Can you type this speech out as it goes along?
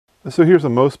So here's a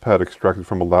mouse pad extracted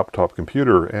from a laptop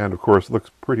computer, and of course it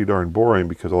looks pretty darn boring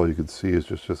because all you can see is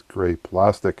just gray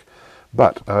plastic.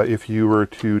 But if you were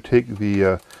to take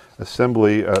the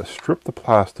assembly, strip the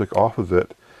plastic off of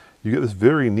it, you get this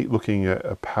very neat looking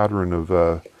pattern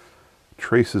of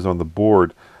traces on the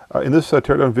board. In this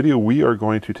teardown video, we are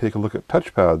going to take a look at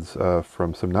touchpads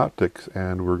from Synaptics,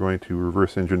 and we're going to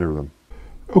reverse engineer them.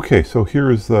 Okay, so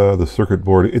here is the circuit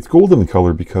board. It's golden in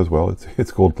color because, well,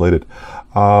 it's gold plated.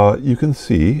 You can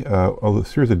see a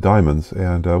series of diamonds,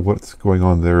 and what's going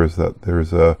on there is that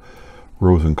there's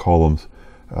rows and columns.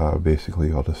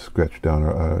 Basically, I'll just sketch down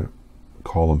a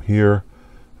column here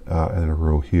and a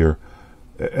row here.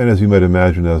 And as you might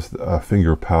imagine, as a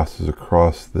finger passes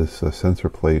across this sensor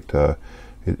plate,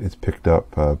 it's picked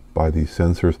up by these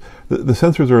sensors. The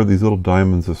sensors are these little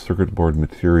diamonds of circuit board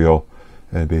material,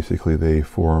 and basically they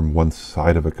form one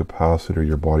side of a capacitor.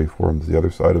 Your body forms the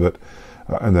other side of it,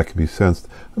 and that can be sensed.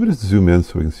 Let me just zoom in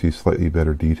so we can see slightly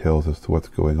better details as to what's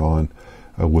going on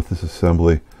with this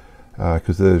assembly,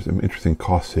 because there's some interesting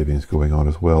cost savings going on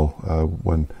as well.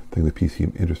 One thing the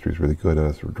PC industry is really good at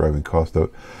is driving cost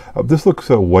out. This looks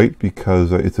white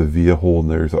because it's a via hole and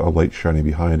there's a light shining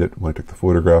behind it when I took the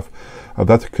photograph.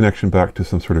 That's a connection back to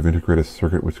some sort of integrated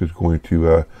circuit which is going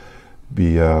to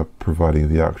be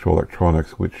providing the actual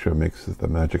electronics, which makes the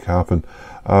magic happen.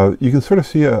 You can sort of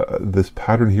see this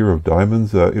pattern here of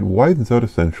diamonds. It widens out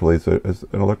essentially. It's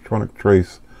an electronic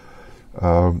trace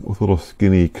with little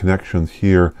skinny connections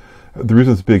here. The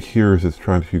reason it's big here is it's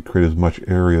trying to create as much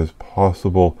area as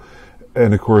possible,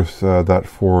 and of course that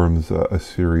forms a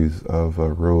series of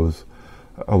rows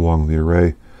along the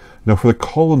array. Now for the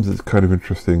columns, it's kind of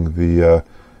interesting. The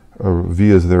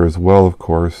V is there as well, of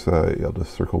course. I'll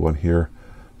just circle one here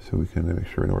so we can make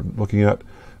sure we know what we're looking at.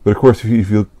 But of course, if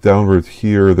you look downwards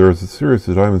here, there's a series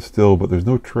of diamonds still, but there's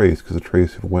no trace, because the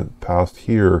trace, if it went past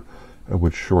here,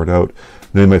 would short out.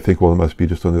 And you might think, well, it must be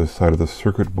just on the other side of the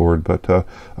circuit board, but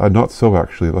not so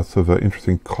actually. Lots of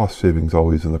interesting cost savings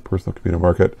always in the personal computer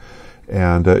market.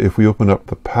 And if we open up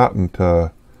the patent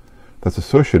that's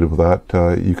associated with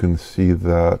that, you can see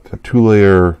that a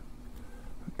two-layer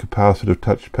capacitive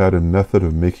touchpad and method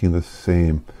of making the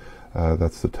same.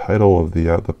 That's the title of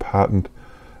the patent.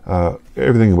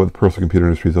 Everything about the personal computer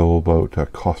industry is all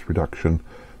about cost reduction.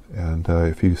 And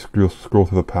if you scroll through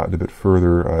the patent a bit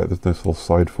further, there's a nice little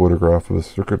side photograph of a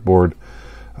circuit board.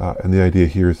 And the idea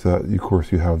here is that, of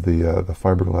course, you have the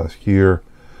fiberglass here,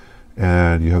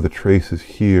 and you have the traces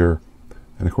here,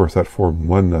 and of course that formed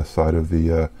one side of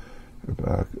the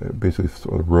basically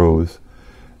sort of rows.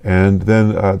 And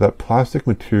then that plastic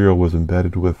material was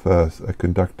embedded with a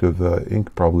conductive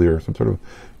ink, probably, or some sort of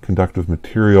conductive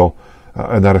material,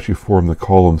 and that actually formed the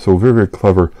column. So very, very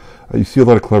clever. You see a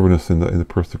lot of cleverness in the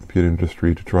personal computer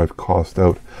industry to drive cost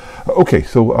out. Okay,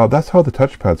 so that's how the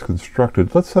touchpad's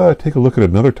constructed. Let's take a look at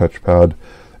another touchpad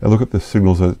and look at the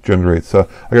signals that it generates. I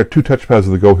got two touchpads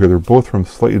on the go here. They're both from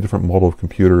slightly different model of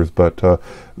computers, but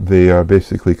they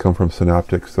basically come from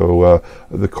Synaptics, so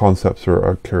the concepts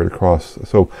are carried across.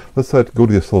 So let's go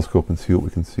to the oscilloscope and see what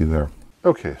we can see there.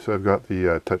 Okay, so I've got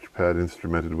the touchpad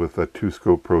instrumented with two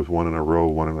scope probes, one in a row,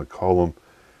 one in a column,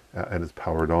 and it's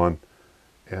powered on.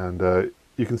 And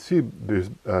you can see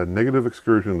there's a negative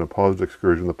excursion and a positive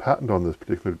excursion. The patent on this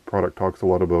particular product talks a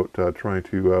lot about trying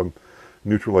to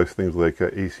neutralize things like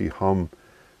AC hum,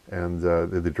 and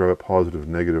they drive a positive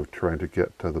negative, trying to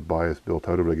get the bias built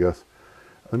out of it, I guess.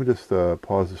 Let me just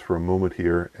pause this for a moment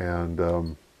here, and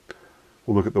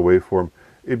we'll look at the waveform.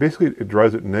 It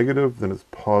drives it negative, then it's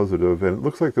positive, and it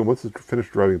looks like then once it's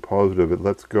finished driving positive, it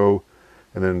lets go,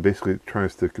 and then basically it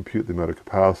tries to compute the amount of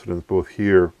capacitance both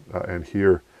here and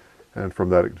here, and from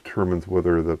that it determines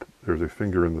whether there's a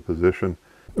finger in the position.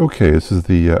 Okay, this is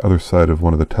the other side of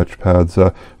one of the touchpads.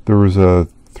 There was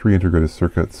 3 integrated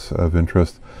circuits of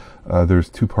interest. There's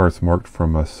 2 parts marked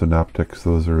from Synaptics.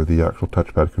 Those are the actual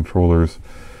touchpad controllers.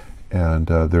 And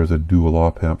there's a dual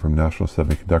op-amp from National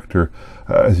Semiconductor.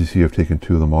 As you see, I've taken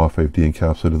 2 of them off. I've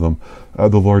de-encapsulated them.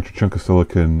 The larger chunk of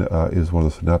silicon is one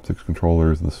of the Synaptics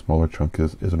controllers, and the smaller chunk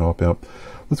is an op-amp.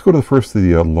 Let's go to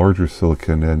the larger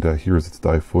silicon, and here's its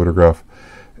die photograph.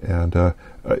 And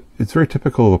it's very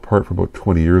typical of a part from about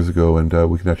 20 years ago, and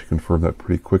we can actually confirm that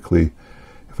pretty quickly.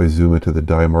 If I zoom into the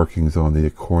die markings on the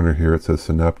corner here, it says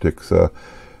Synaptics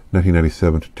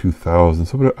 1997 to 2000,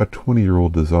 so about a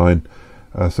 20-year-old design.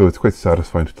 So it's quite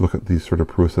satisfying to look at these sort of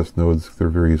process nodes. They're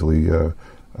very easily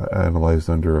analyzed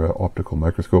under an optical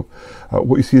microscope.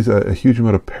 What you see is a huge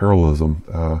amount of parallelism.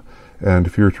 And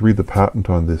if you were to read the patent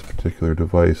on this particular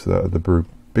device, the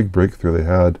big breakthrough they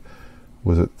had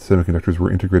was that semiconductors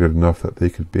were integrated enough that they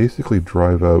could basically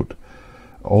drive out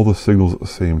all the signals at the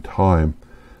same time.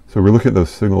 So we're looking at those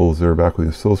signals there back with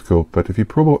the oscilloscope, but if you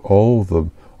probe out all of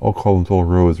them, all columns, all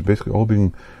rows, they're basically all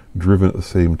being driven at the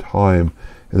same time,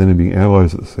 and then being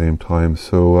analyzed at the same time.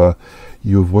 So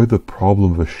you avoid the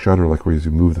problem of a shutter, like where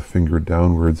you move the finger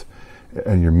downwards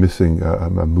and you're missing a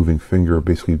moving finger.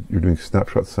 Basically, you're doing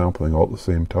snapshot sampling all at the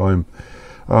same time.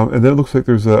 And then it looks like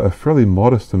there's a fairly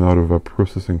modest amount of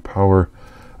processing power.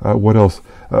 What else?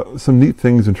 Some neat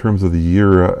things in terms of the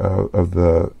year of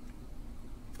the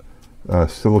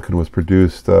silicon was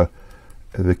produced. The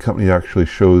company actually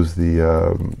shows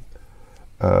the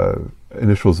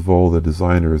initials of all the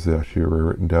designers. They actually were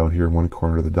written down here in one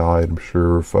corner of the die. I'm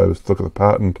sure if I was to look at the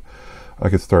patent, I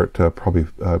could start probably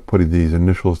putting these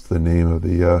initials to the name of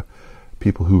the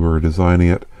people who were designing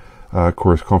it. Of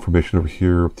course, confirmation over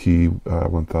here of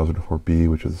T1004B,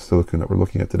 which is the silicon that we're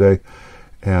looking at today,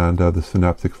 and the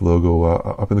Synaptics logo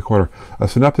up in the corner.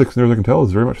 Synaptics, near as I can tell,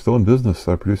 is very much still in business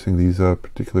producing these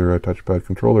particular touchpad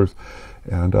controllers.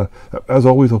 And as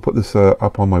always, I'll put this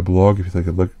up on my blog. If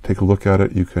you take a look at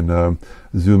it, you can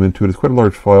zoom into it. It's quite a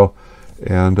large file.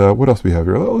 And what else do we have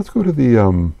here? Let's go to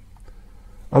the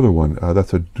other one.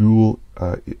 That's a dual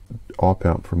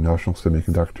op-amp from National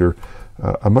Semiconductor,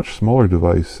 a much smaller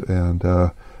device, and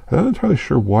I'm not entirely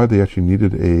sure why they actually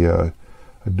needed a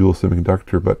dual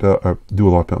semiconductor, but a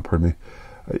dual op-amp, pardon me.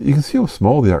 You can see how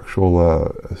small the actual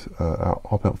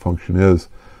op-amp function is.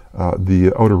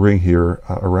 The outer ring here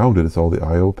around it is all the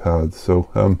I/O pads, so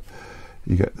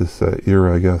you get this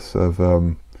era, I guess, of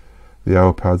the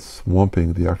I/O pads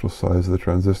swamping the actual size of the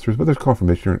transistors. But there's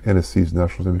confirmation here in NSC's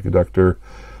National Semiconductor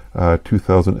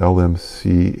 2000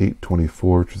 LMC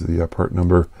 824, which is the part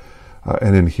number.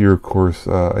 And in here, of course,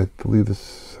 I believe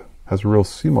this has a real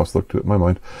CMOS look to it in my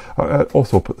mind. I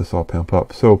also put this op-amp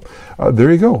up. So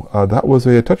there you go. That was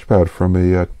a touchpad from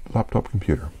a laptop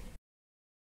computer.